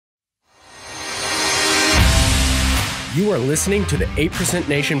You are listening to the 8%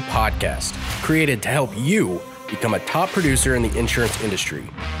 Nation podcast, created to help you become a top producer in the insurance industry.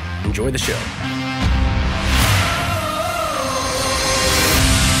 Enjoy the show.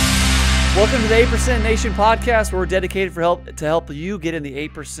 Welcome to the 8% Nation podcast, where we're dedicated to help you get in the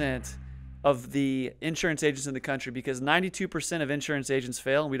 8% of the insurance agents in the country, because 92% of insurance agents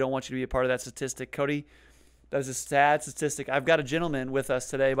fail, and we don't want you to be a part of that statistic. Cody, that is a sad statistic. I've got a gentleman with us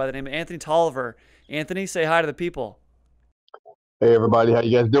today by the name of Anthony Tolliver. Anthony, say hi to the people. Hey, everybody. How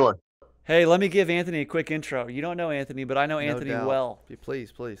you guys doing? Hey, let me give Anthony a quick intro. You don't know Anthony, but I know Anthony well.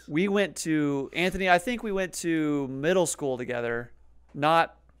 Please. We went to, Anthony, I think we went to middle school together,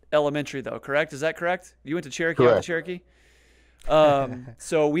 not elementary though, correct? Is that correct? You went to Cherokee? Correct. I went to Cherokee.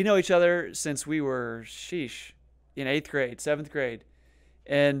 So we know each other since we were, in 8th grade, 7th grade.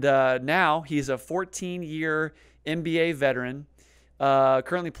 And now he's a 14-year NBA veteran,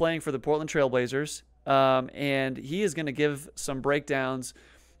 currently playing for the Portland Trailblazers. And he is going to give some breakdowns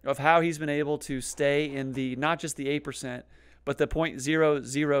of how he's been able to stay in the, not just the 8%, but the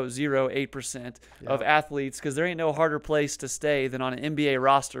 0.0008% of athletes, because there ain't no harder place to stay than on an NBA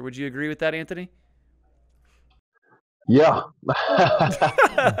roster. Would you agree with that, Anthony? Yeah.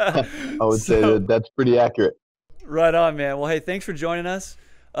 I would say that's pretty accurate. Right on, man. Well, hey, thanks for joining us.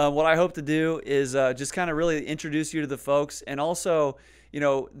 What I hope to do is just kind of really introduce you to the folks. And also, you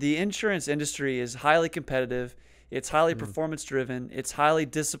know, the insurance industry is highly competitive. It's highly performance driven. It's highly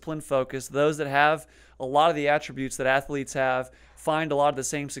discipline focused. Those that have a lot of the attributes that athletes have find a lot of the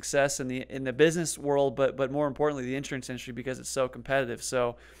same success in the business world, but more importantly, the insurance industry, because it's so competitive.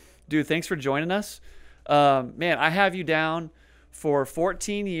 So, dude, thanks for joining us. Man, I have you down for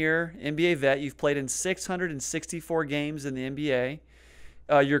 14-year NBA vet. You've played in 664 games in the NBA.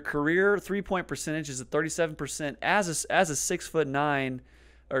 Your career three-point percentage is at 37% as a 6'9"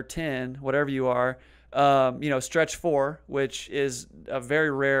 or 10, whatever you are. Stretch 4, which is a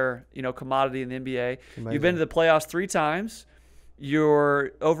very rare, commodity in the NBA. Amazing. You've been to the playoffs 3 times.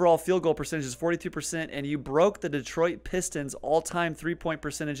 Your overall field goal percentage is 42%, and you broke the Detroit Pistons' all-time three-point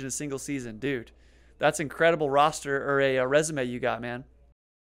percentage in a single season. Dude, that's incredible roster or a resume you got, man.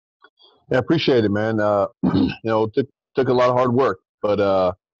 Yeah, I appreciate it, man. It took a lot of hard work, but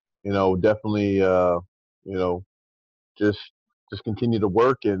definitely, just continue to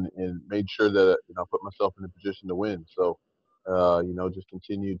work and made sure that I put myself in a position to win. So, just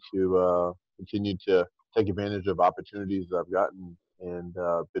continue to take advantage of opportunities that I've gotten, and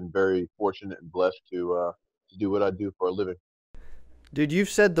been very fortunate and blessed to do what I do for a living. Dude, you've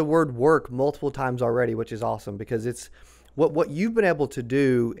said the word work multiple times already, which is awesome, because it's what you've been able to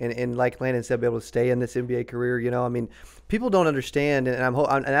do, and like Landon said, be able to stay in this NBA career. I mean, people don't understand, and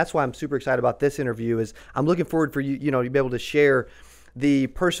and that's why I'm super excited about this interview. Is I'm looking forward for you, to be able to share the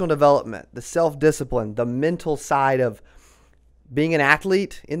personal development, the self-discipline, the mental side of being an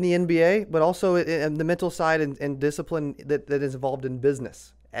athlete in the NBA, but also in the mental side and discipline that is involved in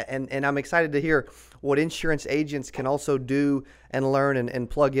business. And I'm excited to hear what insurance agents can also do and learn and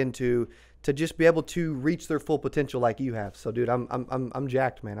plug into to just be able to reach their full potential like you have. So, dude, I'm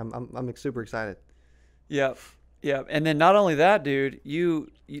jacked, man. I'm super excited. Yeah. And then not only that, dude,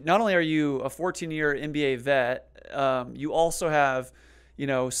 you not only are you a 14-year NBA vet, you also have,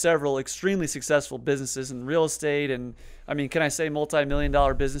 several extremely successful businesses in real estate, and I mean, can I say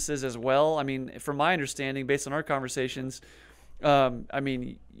multi-million-dollar businesses as well? I mean, from my understanding, based on our conversations, by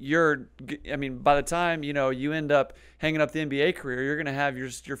the time, you end up hanging up the NBA career, you're going to have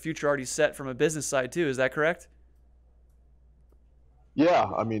your future already set from a business side too. Is that correct? Yeah.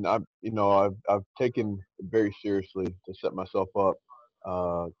 I mean, I've taken it very seriously to set myself up,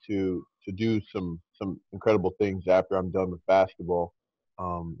 to do some incredible things after I'm done with basketball.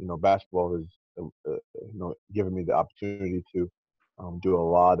 Basketball has, given me the opportunity to, do a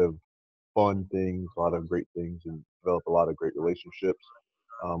lot of fun things, a lot of great things, and develop a lot of great relationships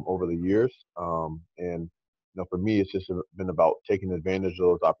over the years. And for me, it's just been about taking advantage of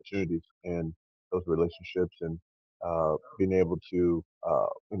those opportunities and those relationships, and being able to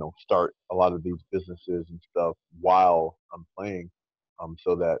start a lot of these businesses and stuff while I'm playing,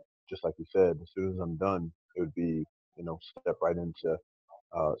 so that, just like you said, as soon as I'm done, it would be step right into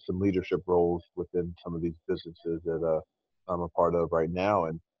some leadership roles within some of these businesses that I'm a part of right now.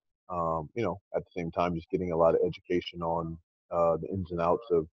 And at the same time, just getting a lot of education on the ins and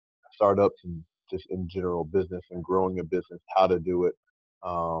outs of startups and just in general business and growing a business, how to do it,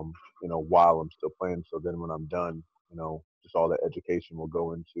 while I'm still playing. So then when I'm done, just all that education will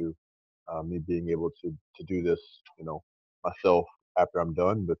go into me being able to do this, myself after I'm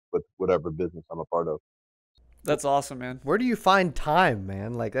done with whatever business I'm a part of. That's awesome, man. Where do you find time,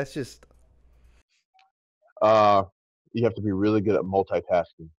 man? Like, that's just. you have to be really good at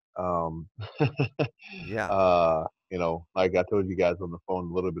multitasking. Um, Yeah. like I told you guys on the phone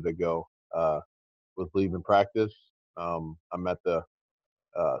a little bit ago, was leaving practice. I'm at the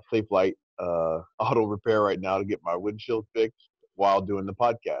Safe Light auto repair right now to get my windshield fixed while doing the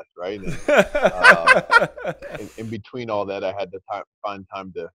podcast, right? And uh, in between all that, I had to find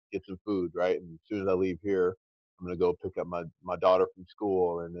time to get some food, right? And as soon as I leave here, I'm gonna go pick up my daughter from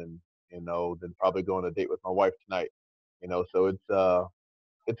school, and then then probably go on a date with my wife tonight. So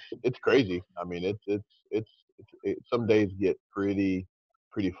it's crazy. I mean, some days get pretty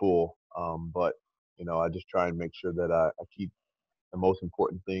full, but I just try and make sure that I keep the most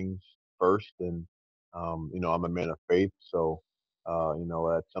important things first. And I'm a man of faith, so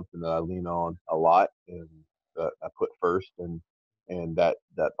that's something that I lean on a lot, and that I put first, and that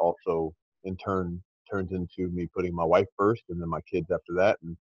also in turn turns into me putting my wife first, and then my kids after that,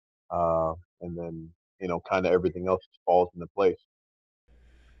 uh, and then kind of everything else falls into place.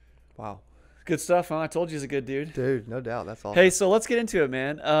 Wow. Good stuff, huh? I told you he's a good dude. Dude, no doubt. That's Hey, awesome. so let's get into it,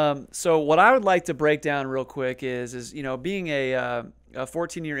 man. So what I would like to break down real quick is being a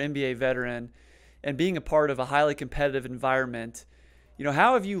 14-year NBA veteran and being a part of a highly competitive environment.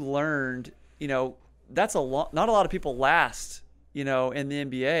 How have you learned? That's not a lot of people last. In the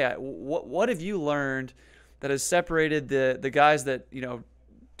NBA. What have you learned that has separated the guys that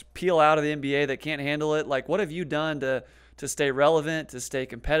peel out of the NBA that can't handle it? Like, what have you done to stay relevant, to stay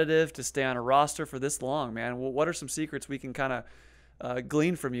competitive, to stay on a roster for this long, man? What are some secrets we can kind of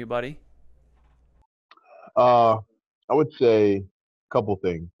glean from you, buddy? Uh, I would say a couple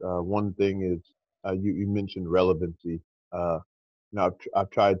things. One thing is you mentioned relevancy. Uh, I've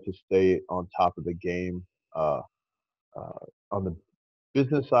tried to stay on top of the game uh, on the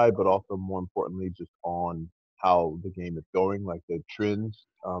business side, but also more importantly, just on how the game is going, like the trends,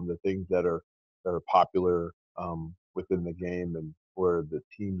 the things that are popular within the game, and where the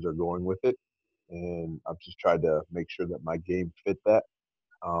teams are going with it. And I've just tried to make sure that my game fit that,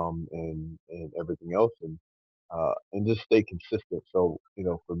 and everything else, and just stay consistent. So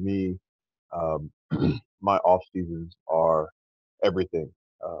for me, um, my off seasons are everything.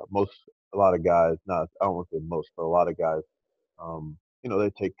 A lot of guys, not I don't want to say most, but a lot of guys, they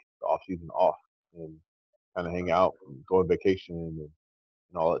take the off season off and kind of hang out and go on vacation and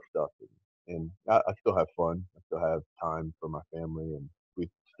all that stuff. And I still have fun. I still have time for my family, and we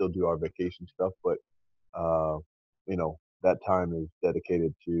still do our vacation stuff. But uh, that time is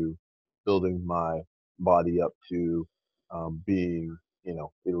dedicated to building my body up to being,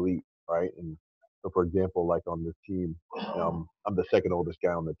 elite, right? And so, for example, like on this team, I'm the second oldest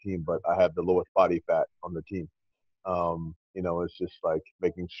guy on the team, but I have the lowest body fat on the team. It's just like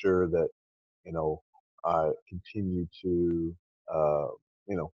making sure that you know I continue to uh,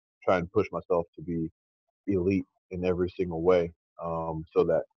 try and push myself to be elite in every single way, so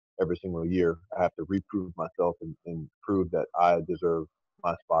that every single year I have to reprove myself and prove that I deserve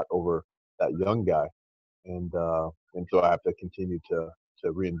my spot over that young guy, and so I have to continue to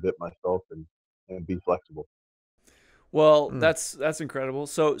reinvent myself and be flexible. Well, Mm. that's incredible.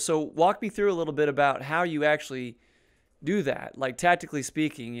 So walk me through a little bit about how you actually do that, like tactically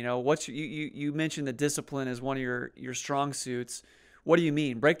speaking. What's you mentioned that discipline is one of your strong suits. What do you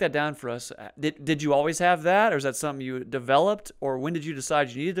mean? Break that down for us. Did you always have that, or is that something you developed, or when did you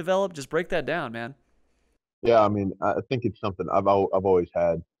decide you need to develop? Just break that down, man. Yeah, I mean, I think it's something I've always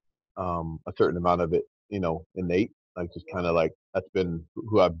had a certain amount of it, innate, like just kind of like that's been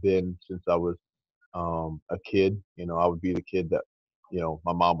who I've been since I was a kid. I would be the kid that,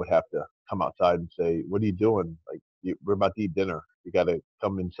 my mom would have to come outside and say, "What are you doing? Like, we're about to eat dinner. You got to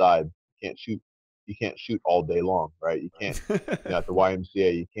come inside. You can't shoot. You can't shoot all day long, right? You can't, at the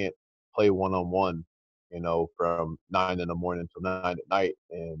YMCA, you can't play one on one, from 9 in the morning till 9 at night,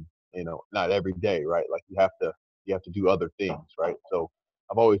 and not every day, right? Like you have to do other things, right? So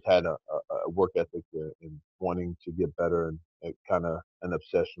I've always had a work ethic and wanting to get better, and kind of an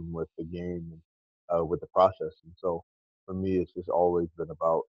obsession with the game and with the process. And so for me, it's just always been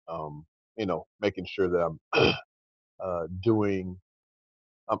about making sure that I'm doing.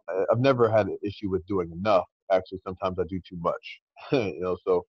 I've never had an issue with doing enough. Actually, sometimes I do too much.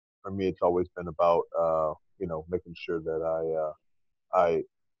 So for me, it's always been about making sure that I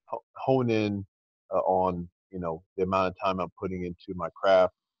hone in on the amount of time I'm putting into my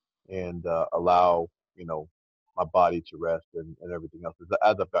craft, and allow my body to rest, and everything else.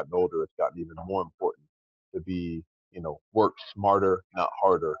 As I've gotten older, it's gotten even more important to be work smarter, not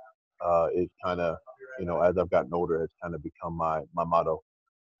harder. It's kind of as I've gotten older, it's kind of become my motto.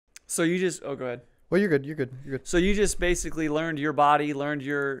 So you just go ahead. Well, you're good. You're good. You're good. So you just basically learned your body, learned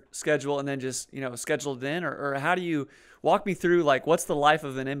your schedule, and then just, scheduled it in? Or how do you walk me through, like, what's the life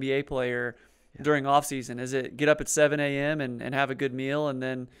of an NBA player during off season? Is it get up at 7 a.m. and have a good meal and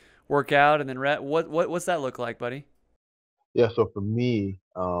then work out and then what's that look like, buddy? Yeah, so for me,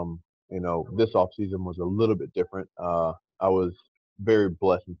 this off season was a little bit different. I was very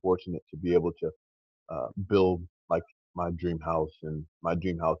blessed and fortunate to be able to build like my dream house, and my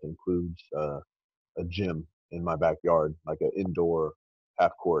dream house includes a gym in my backyard, like an indoor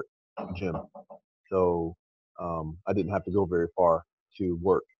half court gym. So I didn't have to go very far to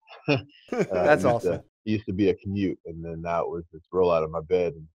work. That's awesome. It used to be a commute, and then now it was just roll out of my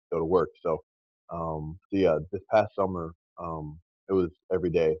bed and go to work. So yeah, this past summer, it was every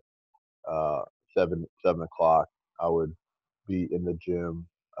day, uh, 7 o'clock. I would be in the gym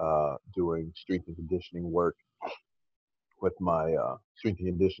doing strength and conditioning work with my strength and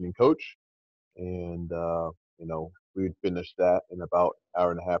conditioning coach, and we'd finish that in about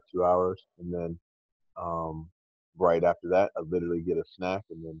hour and a half, 2 hours, and then um, right after that, I'd literally get a snack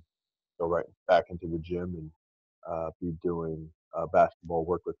and then go right back into the gym and be doing basketball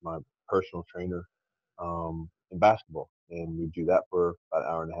work with my personal trainer in basketball, and we do that for about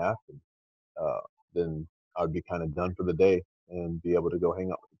an hour and a half, and uh, then I'd be kind of done for the day and be able to go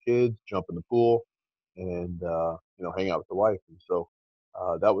hang out with the kids, jump in the pool, and hang out with the wife. And so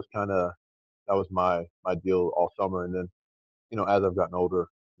that was that was my deal all summer. And then as I've gotten older,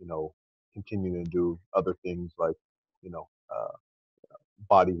 you know, continuing to do other things like you know uh,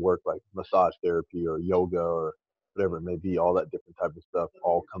 body work, like massage therapy or yoga or whatever it may be, all that different type of stuff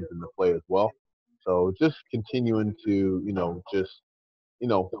all comes into play as well. So just continuing to just you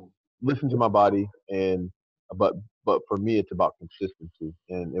know, listen to my body, and but for me it's about consistency,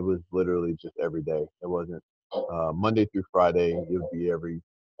 and it was literally just every day. It wasn't Monday through Friday. It would be every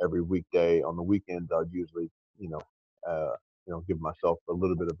weekday. On the weekends I'd usually you know uh, give myself a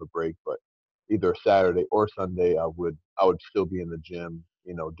little bit of a break, but either Saturday or Sunday I would still be in the gym,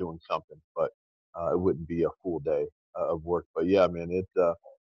 doing something, but it wouldn't be a full day of work. But yeah, man, it's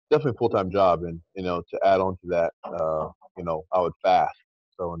definitely a full-time job, and to add on to that, I would fast.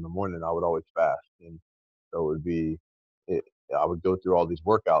 So in the morning I would always fast, and so it would be it, I would go through all these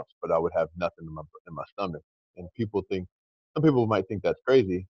workouts, but I would have nothing in my stomach. And some people might think that's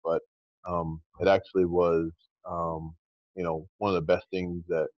crazy, but it actually was one of the best things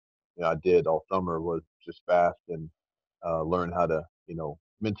that I did all summer was just fast and learn how to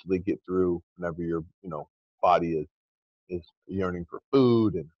mentally get through whenever your body is yearning for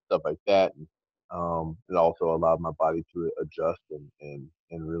food and stuff like that. And it also allowed my body to adjust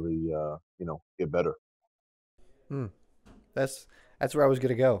and really get better. Hmm. That's where I was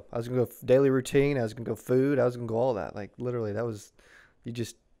gonna go. I was gonna go daily routine. I was gonna go food. I was gonna go all that. Like literally, that was you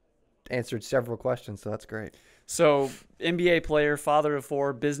just answered several questions. So that's great. So NBA player, father of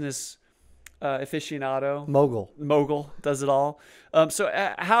four, business aficionado, mogul, does it all.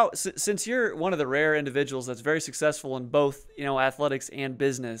 Since you're one of the rare individuals that's very successful in both, athletics and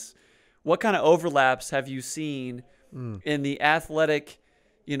business, what kind of overlaps have you seen in the athletic,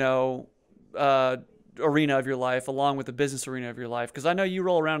 arena of your life, along with the business arena of your life? Because I know you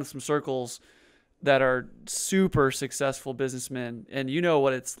roll around in some circles that are super successful businessmen, and you know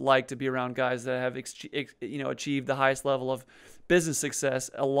what it's like to be around guys that have achieved the highest level of business success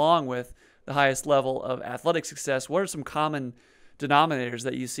along with the highest level of athletic success. What are some common denominators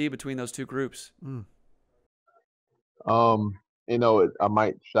that you see between those two groups? I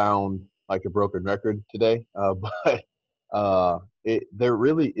might sound like a broken record today, but there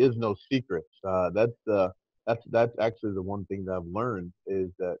really is no secrets. That's actually the one thing that I've learned is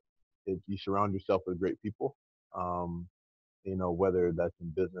that you surround yourself with great people. Um, whether that's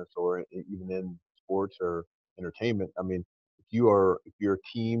in business or even in sports or entertainment. I mean, if you're a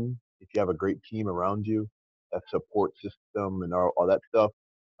team, if you have a great team around you, that support system and all that stuff,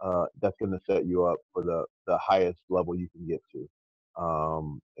 that's going to set you up for the highest level you can get to.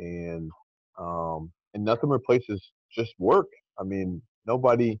 And nothing replaces just work. I mean,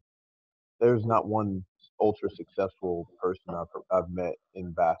 there's not one ultra successful person I've met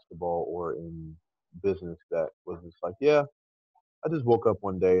in basketball or in business that was just like, yeah, I just woke up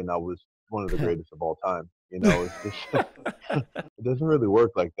one day and I was one of the greatest of all time. It's just it doesn't really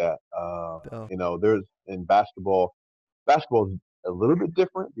work like that. No. There's in basketball is a little bit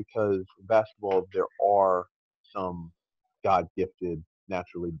different because in basketball there are some God gifted,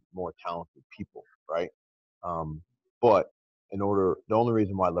 naturally more talented people, right? Um, but the only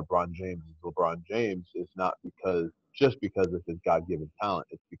reason why LeBron James is LeBron James is not just because of his God given talent.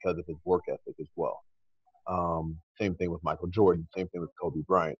 It's because of his work ethic as well. Same thing with Michael Jordan. Same thing with Kobe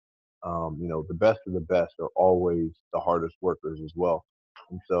Bryant. The best of the best are always the hardest workers as well.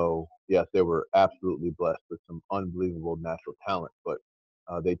 And so, yes, they were absolutely blessed with some unbelievable natural talent, but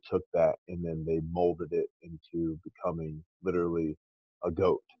they took that and then they molded it into becoming literally a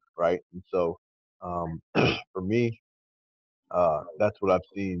goat, right? And so, for me, that's what I've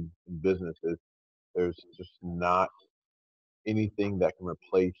seen in business is there's just not anything that can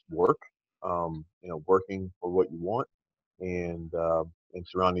replace work. Working for what you want and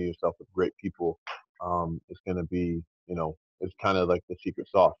surrounding yourself with great people is going to be, it's kind of like the secret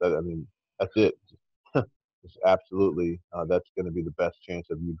sauce. I mean, that's it. It's absolutely that's going to be the best chance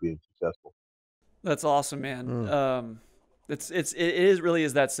of you being successful. That's awesome, man. Mm. It is really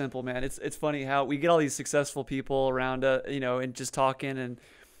is that simple, man. It's funny how we get all these successful people around, and just talking, and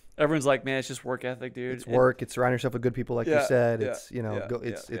everyone's like, man, it's just work ethic, dude. It's work. It's surrounding yourself with good people, like you Yeah, said. yeah, It's, you know, yeah, go, yeah,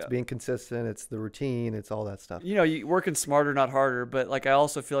 it's yeah. being consistent. It's the routine. It's all that stuff. You working smarter, not harder. But like, I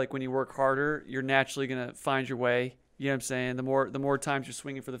also feel like when you work harder, you're naturally gonna find your way. You know what I'm saying? The more times you're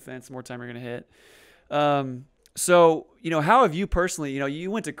swinging for the fence, the more time you're gonna hit. So, how have you personally,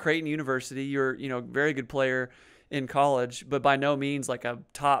 you went to Creighton University, you're, very good player in college, but by no means like a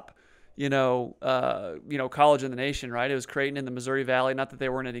top, college in the nation, right? It was Creighton in the Missouri Valley. Not that they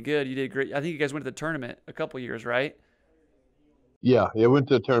weren't any good. You did great. I think you guys went to the tournament a couple years, right? Yeah, went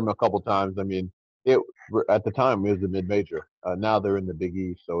to the tournament a couple times. I mean, it at the time it was a mid major. Now they're in the Big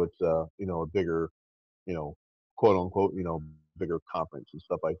East, so it's a bigger, you know, quote unquote, bigger conference and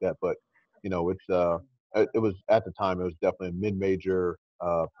stuff like that. But it's it was at the time it was definitely a mid major,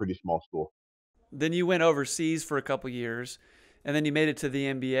 pretty small school. Then you went overseas for a couple years, and then you made it to the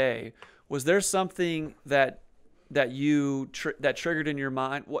NBA. Was there something that triggered in your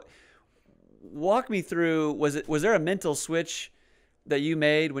mind? Walk me through. Was there a mental switch that you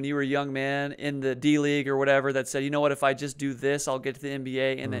made when you were a young man in the D League or whatever that said, you know what, if I just do this, I'll get to the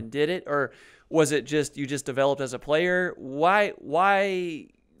NBA, and then did it? Or was it just you just developed as a player? Why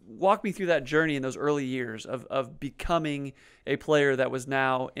walk me through that journey in those early years of becoming a player that was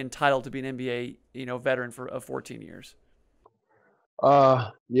now entitled to be an NBA, veteran of 14 years?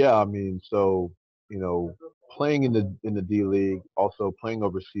 Yeah, I mean, so you know, playing in the D League, also playing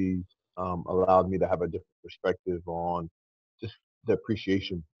overseas, allowed me to have a different perspective on just the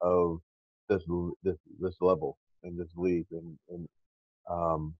appreciation of this level and this league, and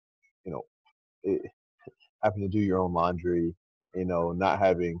um, you know, it, having to do your own laundry, not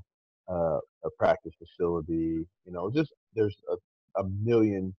having a practice facility, just there's a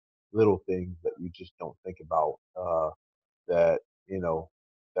million little things that you just don't think about that you know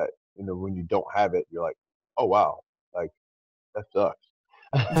when you don't have it, you're like, oh wow, like that sucks.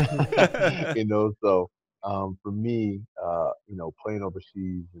 So for me, playing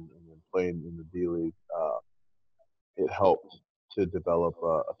overseas and then playing in the D League, it helped to develop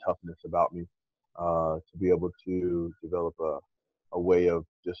a toughness about me, to be able to develop a way of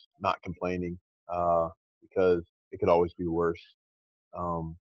just not complaining, because it could always be worse.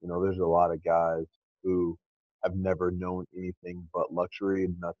 There's a lot of guys who have never known anything but luxury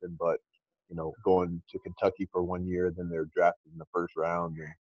and nothing but, going to Kentucky for 1 year, then they're drafted in the first round and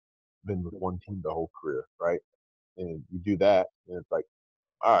been with one team the whole career, right? And you do that, and it's like,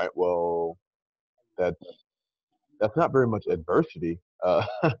 all right, well, that's that's not very much adversity.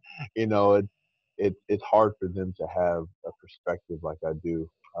 It's hard for them to have a perspective like I do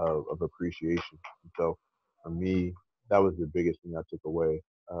of appreciation. And so for me, that was the biggest thing I took away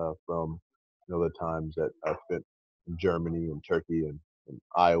from the times that I spent in Germany and Turkey and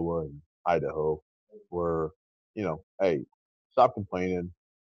Iowa and Idaho, were hey, stop complaining,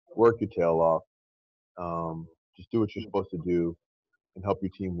 work your tail off, just do what you're supposed to do, and help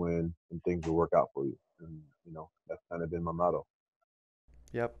your team win, and things will work out for you. And that's kind of been my motto.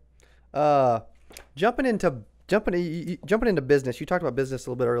 Yep. Uh, jumping into business. You talked about business a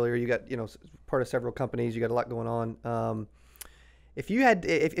little bit earlier. You got part of several companies. You got a lot going on. If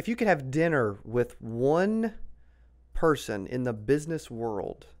you could have dinner with one person in the business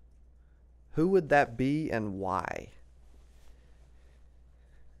world, who would that be and why?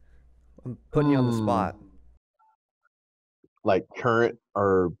 I'm putting you on the Hmm. spot. Like current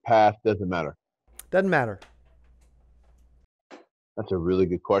or past doesn't matter. Doesn't matter. That's a really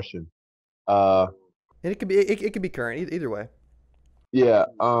good question. Uh, And it could be current either way. yeah.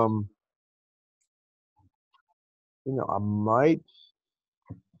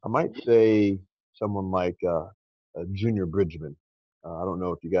 I might say someone like Junior Bridgman. I don't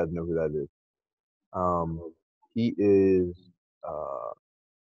know if you guys know who that is. He is. Uh,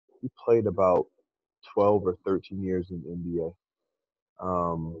 he played about 12 or 13 years in the NBA.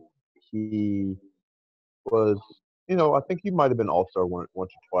 He was, I think he might have been All-Star once or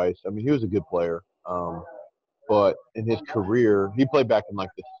twice. I mean, he was a good player. But in his career, he played back in like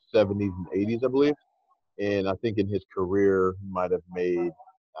the 70s and 80s, I believe. And I think in his career, he might have made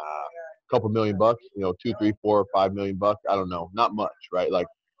a couple $1,000,000, 2, 3, 4, 5 $1,000,000. I don't know, not much, right? Like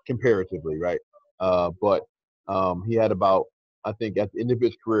comparatively, right? But he had about, I think at the end of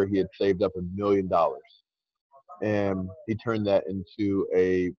his career, he had saved up $1,000,000, and he turned that into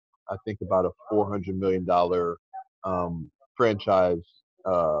I think about a $400 million franchise,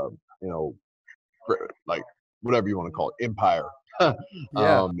 uh, you know, like whatever you want to call it, empire.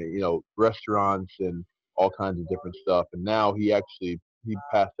 Yeah. Restaurants and all kinds of different stuff. And now he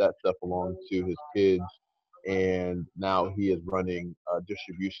passed that stuff along to his kids, and now he is running a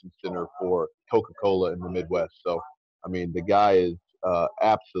distribution center for Coca-Cola in the Midwest. So, I mean, the guy is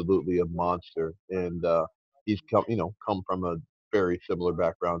absolutely a monster, and he's come from a very similar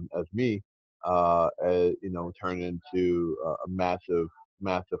background as me. Turned into a massive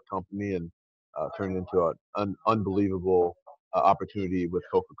company, and turned into an unbelievable opportunity with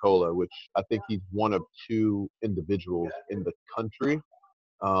Coca-Cola, which I think he's one of two individuals in the country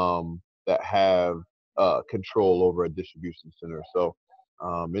that have control over a distribution center. So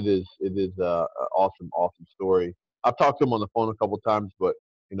it is a awesome story. I've talked to him on the phone a couple times, but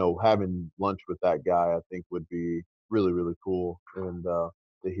having lunch with that guy I think would be really really cool, and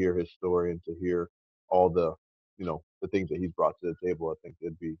to hear his story and to hear all the things that he's brought to the table, I think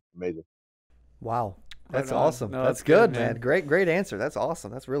it'd be amazing. Wow. Right That's on. awesome. No, That's that's good, good, man. man. Great answer. That's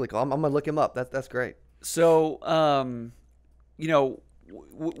awesome. That's really cool. I'm gonna look him up. That's great. So, you know,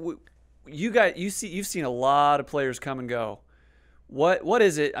 you've seen a lot of players come and go. What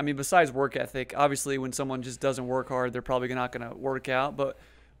is it? I mean, besides work ethic, obviously, when someone just doesn't work hard, they're probably not going to work out. But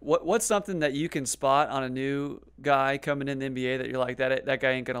what's something that you can spot on a new guy coming in the NBA that you're like, that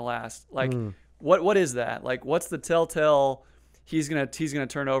guy ain't going to last? Like, what is that? Like, what's the telltale he's gonna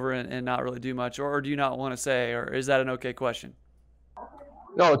turn over and not really do much, or do you not want to say, or is that an okay question?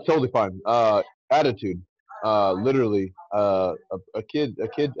 No, it's totally fine. Attitude. Literally, a kid's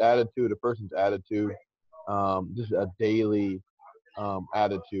attitude, a person's attitude, just a daily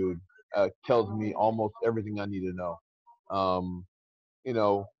attitude tells me almost everything I need to know. Um, you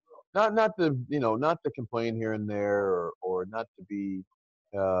know, not to complain here and there, or not to be,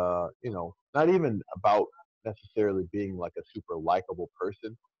 not even about necessarily being like a super likable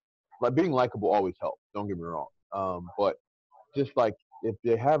person. Like being likable always helps. Don't get me wrong. But just like if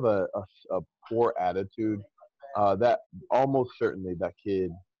they have a poor attitude, that almost certainly that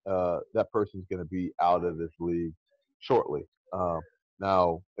person's going to be out of this league shortly.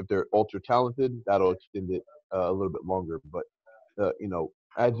 Now, if they're ultra talented, that'll extend it a little bit longer. But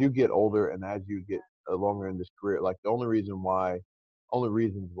as you get older and as you get longer in this career, like the only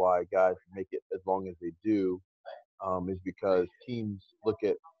reasons why guys make it as long as they do, is because teams look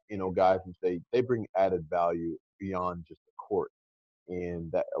at guys and say they bring added value beyond just the court,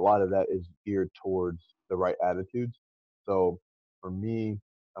 and that a lot of that is geared towards the right attitudes. So for me,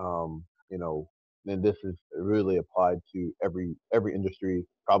 um, you know, and this is really applied to every industry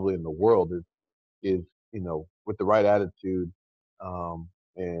probably in the world, is with the right attitude,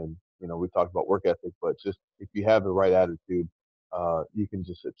 and we talked about work ethic, but just if you have the right attitude, you can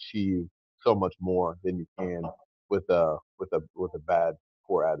just achieve so much more than you can with a bad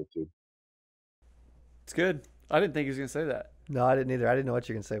poor attitude. It's good. I didn't think he was gonna say that. No, I didn't either. I didn't know what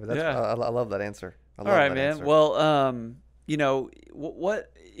you were gonna say, but Yeah. I love that answer. I All love right, that man. answer. Well,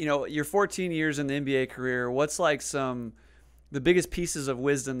 your 14 years in the NBA career. What's like the biggest pieces of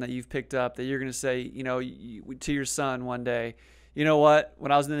wisdom that you've picked up that you're going to say, to your son one day? You know what?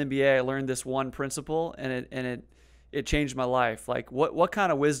 When I was in the NBA, I learned this one principle, and it changed my life. Like, what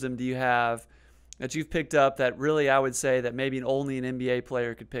kind of wisdom do you have that you've picked up that really I would say that maybe only an NBA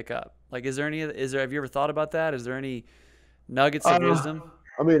player could pick up? Like, have you ever thought about that? Is there any nuggets of Uh, wisdom?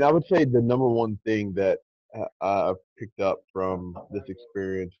 I mean, I would say the number one thing that I've picked up from this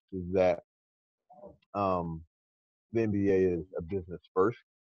experience is that um, the NBA is a business first,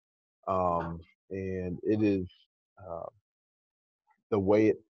 and it is uh, the way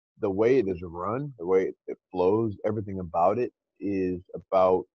it the way it is run, the way it flows, everything about it is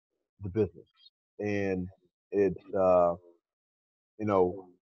about the business, and it's you know,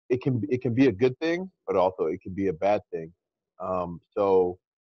 it can be a good thing, but also it can be a bad thing. So,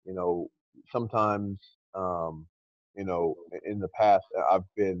 you know, sometimes, um, in the past, I've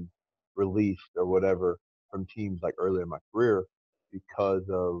been released or whatever from teams like earlier in my career because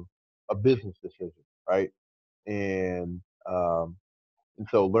of a business decision, right? And um, and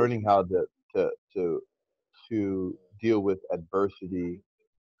so learning how to to to deal with adversity,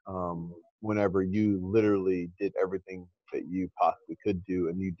 whenever you literally did everything that you possibly could do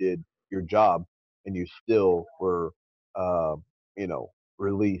and you did your job and you still were, uh, you know,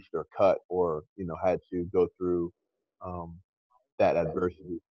 released or cut or, had to go through um, that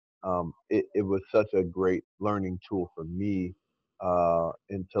adversity. It was such a great learning tool for me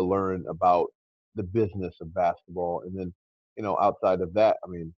and to learn about the business of basketball. And then, outside of that, I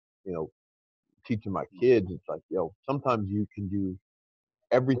mean, you know, teaching my kids, it's like, sometimes you can do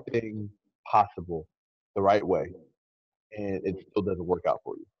everything possible the right way and it still doesn't work out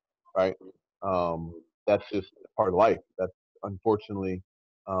for you, right? That's just part of life. That's unfortunately,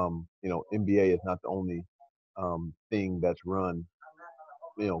 NBA is not the only thing that's run,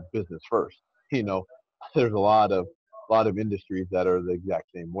 business first. You know, there's a lot of industries that are the exact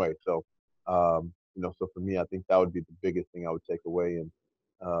same way. So, so for me, I think that would be the biggest thing I would take away, and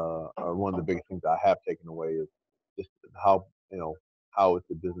or one of the biggest things I have taken away is just how how it's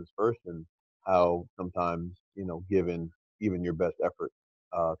a business first, and how sometimes given even your best effort,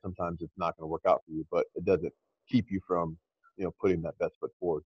 sometimes it's not going to work out for you, but it doesn't keep you from putting that best foot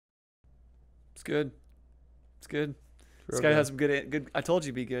forward. It's good. It's good. This Real guy good. has some good. I told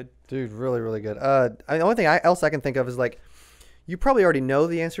you, be good. Dude, really, really good. The only thing else I can think of is like, you probably already know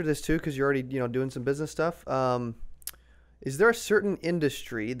the answer to this too, because you're already doing some business stuff. Is there a certain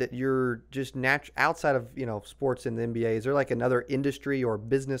industry that you're just outside of sports in the NBA? Is there like another industry or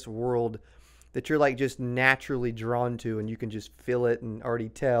business world that you're like just naturally drawn to, and you can just feel it and already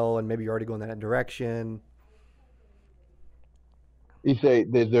tell, and maybe you're already going that direction? You say,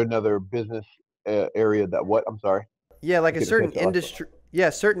 is there another business area that what? I'm sorry, Yeah, like I a couldn't certain catch that last part. industry. Yeah,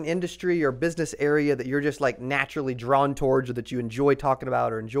 certain industry or business area that you're just like naturally drawn towards, or that you enjoy talking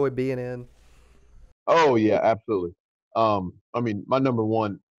about or enjoy being in. Oh yeah, absolutely. I mean, my number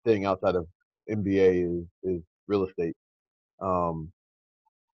one thing outside of NBA is real estate. Um,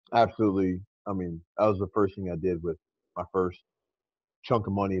 absolutely. I mean, that was the first thing I did with my first chunk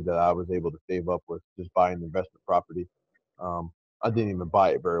of money that I was able to save up with just buying investment property. Um, I didn't even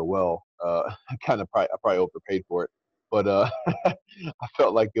buy it very well. I probably overpaid for it, but I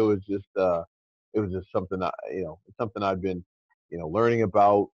felt like it was just something it's something I've been, learning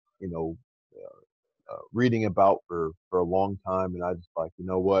about, you know, reading about for a long time, and I just like, you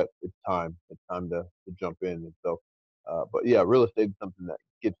know what, it's time to jump in. And so, but yeah, real estate is something that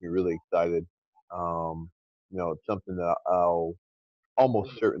gets me really excited. Um, it's something that I'll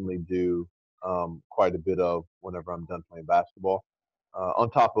almost certainly do quite a bit of whenever I'm done playing basketball. On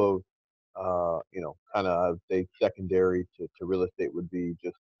top of, kind of, I would say secondary to real estate would be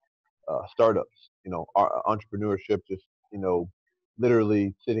just startups. Entrepreneurship, just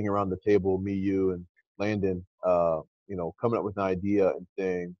literally sitting around the table, me, you, and Landon, coming up with an idea and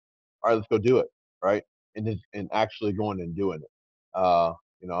saying, "All right, let's go do it," right? And actually going and doing it.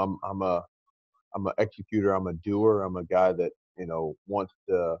 I'm an executor. I'm a doer. I'm a guy that wants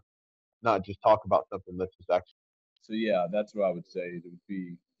to not just talk about something. Let's just actually. So yeah, that's what I would say. It would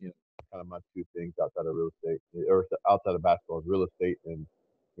be kind of my two things outside of real estate or outside of basketball is real estate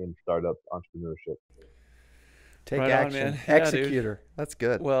and startup entrepreneurship. Take Right on, man. action. Yeah, dude. Executor. That's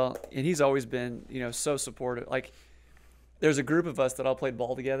good. Well, and he's always been, so supportive. Like, there's a group of us that all played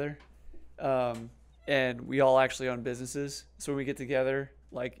ball together, um, and we all actually own businesses. So when we get together,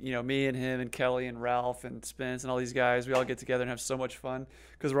 like, me and him and Kelly and Ralph and Spence and all these guys, we all get together and have so much fun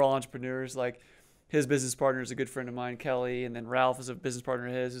because we're all entrepreneurs. Like, his business partner is a good friend of mine, Kelly, and then Ralph is a business partner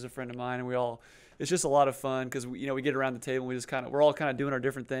of his, who's a friend of mine, and we all. It's just a lot of fun because we get around the table and we just we're all kind of doing our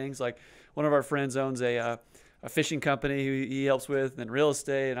different things. Like, one of our friends owns a fishing company who he helps with, and then real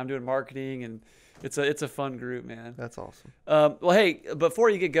estate, and I'm doing marketing, and it's a fun group, man. That's awesome. Well, hey, before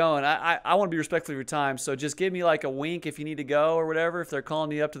you get going, I want to be respectful of your time, so just give me like a wink if you need to go or whatever, if they're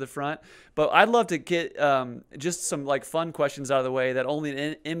calling you up to the front. But I'd love to get just some like fun questions out of the way that only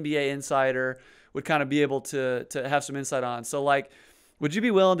an NBA insider would kind of be able to have some insight on. So, like, would you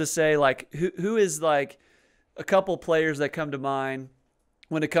be willing to say like who is like a couple players that come to mind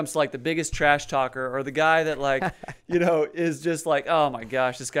when it comes to like the biggest trash talker, or the guy that like, is just like, oh my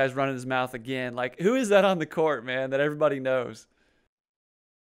gosh, this guy's running his mouth again. Like, who is that on the court, man, that everybody knows?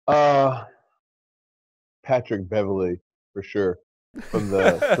 Uh, Patrick Beverly for sure from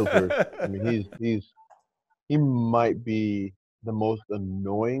the Clippers. I mean, he might be the most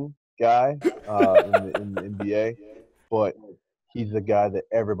annoying guy in the NBA, but he's the guy that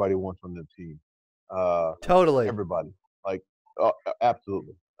everybody wants on their team. Totally. Everybody, like,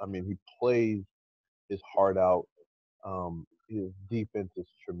 absolutely. I mean, he plays his heart out. His defense is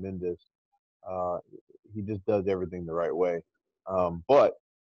tremendous. Uh, he just does everything the right way. But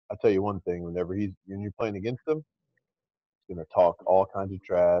I tell you one thing: when you're playing against him, it's going to talk all kinds of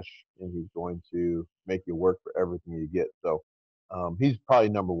trash, and he's going to make you work for everything you get. So he's probably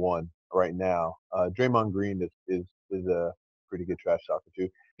number one right now. Draymond Green is a pretty good trash talker too.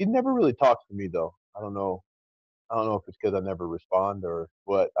 He never really talks to me though. I don't know. I don't know if it's because I never respond or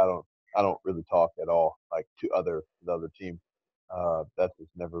what. I don't really talk at all, like to the other team. That's just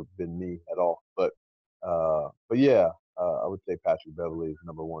never been me at all. But yeah, I would say Patrick Beverley is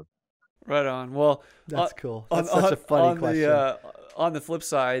number one. Right on. Well, That's cool. That's such a funny question. On the flip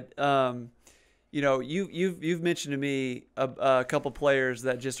side, you know, you've mentioned to me a couple players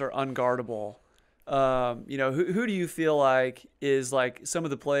that just are unguardable. You know, who do you feel like is like some of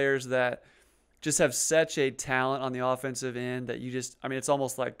the players that just have such a talent on the offensive end that you just, I mean, it's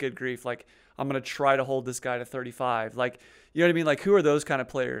almost like, good grief, like I'm going to try to hold this guy to 35. Like, you know what I mean? Like, who are those kind of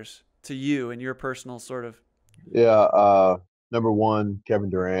players to you and your personal sort of? Yeah. Number one,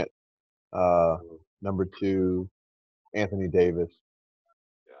 Kevin Durant. Number two, Anthony Davis.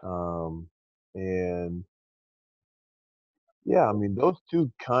 And yeah, I mean, those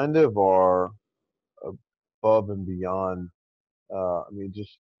two kind of are above and beyond. I mean,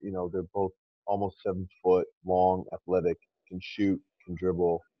 just, you know, they're both almost 7 foot long, athletic, can shoot, can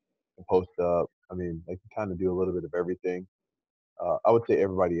dribble, can post up. I mean, they can kind of do a little bit of everything. I would say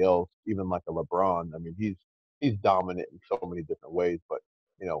everybody else, even like a LeBron, I mean, he's dominant in so many different ways, but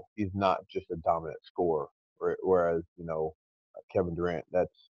you know, he's not just a dominant scorer. Whereas, you know, Kevin Durant,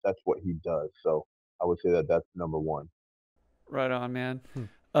 that's what he does. So I would say that that's number one. Right on, man.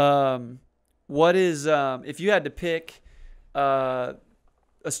 What is if you had to pick a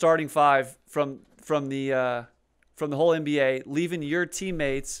starting five from the whole NBA, leaving your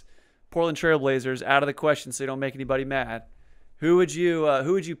teammates, Portland Trailblazers, out of the question, so you don't make anybody mad? Who would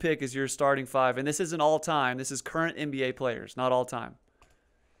you pick as your starting five? And this isn't all time. This is current NBA players, not all time.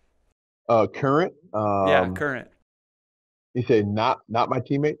 Current. Yeah, current. You say not my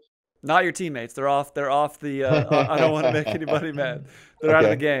teammates? Not your teammates. They're off. They're off the. I don't want to make anybody mad. They're okay. out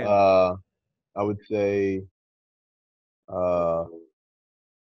of the game. I would say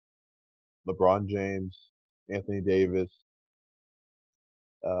LeBron James, Anthony Davis,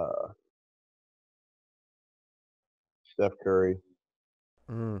 Steph Curry,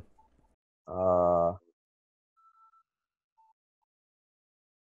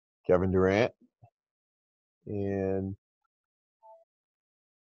 Kevin Durant, and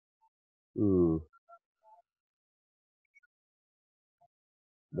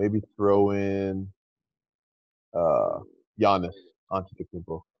maybe throw in Giannis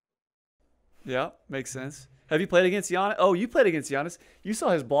Antetokounmpo. Yeah, makes sense. Have you played against Giannis? Oh, you played against Giannis. You saw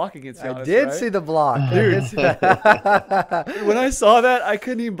his block against Giannis. I did right? see the block. Dude. When I saw that, I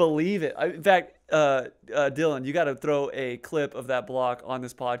couldn't even believe it. In fact, Dylan, you got to throw a clip of that block on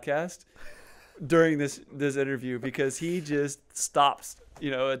this podcast during this interview, because he just stops.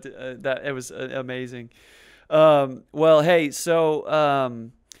 You know, that it was amazing. Well, hey,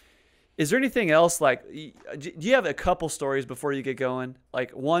 so is there anything else, like, do you have a couple stories before you get going? Like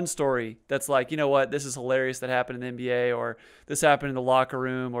one story that's like, you know what, this is hilarious that happened in the NBA, or this happened in the locker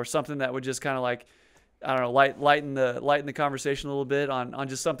room, or something that would just kind of like, I don't know, lighten the conversation a little bit on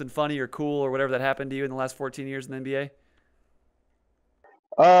just something funny or cool or whatever that happened to you in the last 14 years in the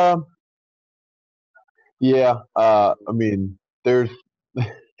NBA? Yeah. I mean, there's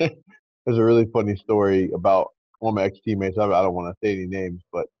there's a really funny story about one of my ex-teammates. I don't want to say any names,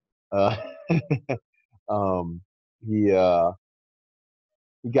 but he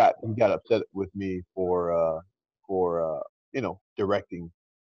got upset with me for you know, directing,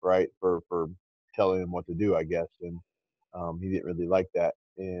 right, for telling him what to do, I guess, and he didn't really like that,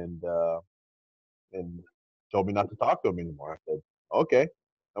 and told me not to talk to him anymore. I said, okay,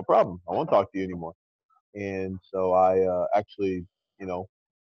 no problem, I won't talk to you anymore. And so I actually, you know,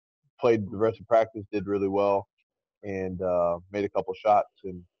 played the rest of practice, did really well, and made a couple shots,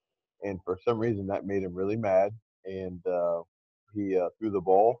 and for some reason that made him really mad, and he threw the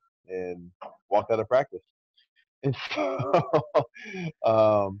ball and walked out of practice. And so,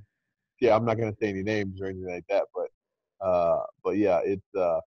 yeah, I'm not gonna say any names or anything like that, but yeah, it's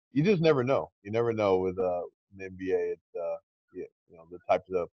you just never know. You never know with the NBA. It's yeah, you know, the types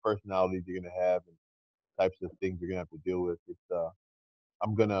of personalities you're gonna have and types of things you're gonna have to deal with. It's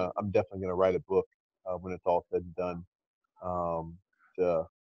I'm definitely gonna write a book when it's all said and done. To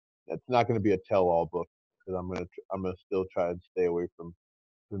It's not going to be a tell-all book, because I'm gonna still try and stay away from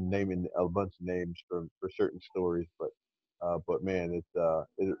naming a bunch of names for certain stories. But man,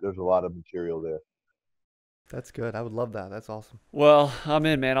 there's a lot of material there. That's good. I would love that. That's awesome. Well, I'm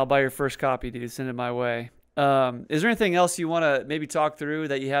in, man. I'll buy your first copy, dude. Send it my way. Is there anything else you want to maybe talk through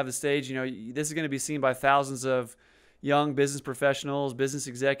that you have the stage? You know, this is going to be seen by thousands of, young business professionals, business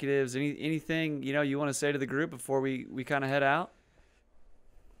executives, anything, you want to say to the group before we kind of head out?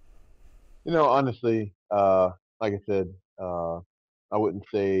 Honestly, like I said, I wouldn't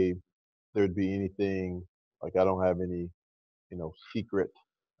say there'd be anything like I don't have any, secret,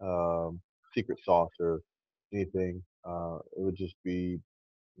 secret sauce or anything. It would just be,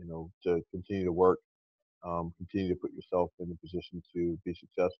 to continue to work, continue to put yourself in a position to be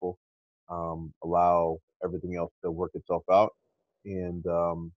successful, allow everything else to work itself out, and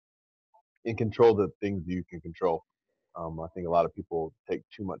control the things you can control. I think a lot of people take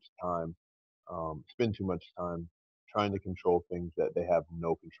too much time, spend too much time trying to control things that they have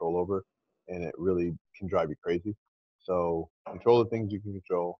no control over, and it really can drive you crazy. So control the things you can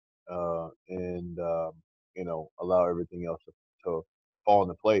control, and allow everything else to fall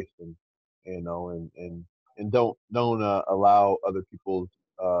into place, and don't allow other people's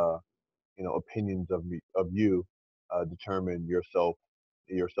uh, opinions of you determine your self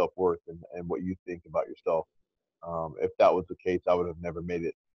worth and what you think about yourself. If that was the case, I would have never made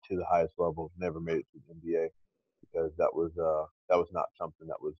it to the highest level, never made it to the NBA, because that was not something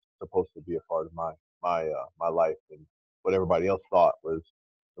that was supposed to be a part of my life, and what everybody else thought was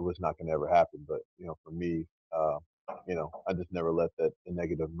it was not going to ever happen. But for me, I just never let the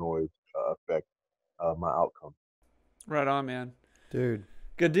negative noise affect my outcome. Right on, man. Dude.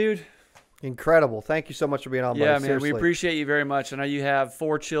 Good dude. Incredible. Thank you so much for being on, buddy. Yeah, man, Seriously. we appreciate you very much. I know you have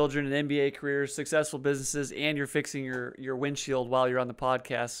 4 children, an NBA career, successful businesses, and you're fixing your windshield while you're on the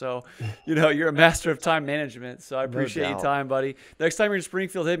podcast. So, you're a master of time management. So I appreciate your time, buddy. Next time you're in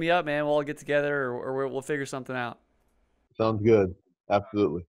Springfield, hit me up, man. We'll all get together or we'll figure something out. Sounds good.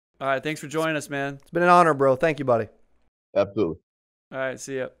 Absolutely. All right. Thanks for joining us, man. It's been an honor, bro. Thank you, buddy. Absolutely. All right.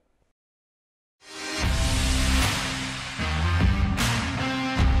 See ya.